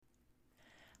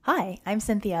Hi, I'm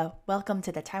Cynthia. Welcome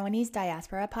to the Taiwanese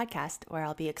Diaspora Podcast, where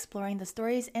I'll be exploring the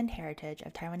stories and heritage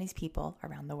of Taiwanese people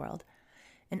around the world.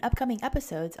 In upcoming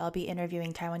episodes, I'll be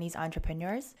interviewing Taiwanese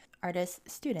entrepreneurs, artists,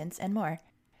 students, and more.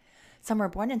 Some were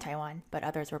born in Taiwan, but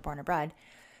others were born abroad.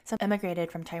 Some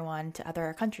emigrated from Taiwan to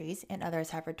other countries, and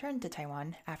others have returned to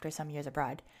Taiwan after some years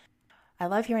abroad. I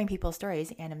love hearing people's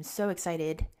stories, and I'm so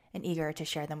excited and eager to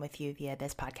share them with you via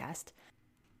this podcast.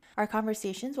 Our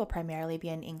conversations will primarily be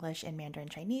in English and Mandarin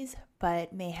Chinese,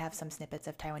 but may have some snippets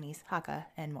of Taiwanese, Hakka,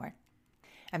 and more.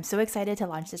 I'm so excited to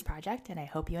launch this project, and I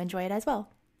hope you enjoy it as well.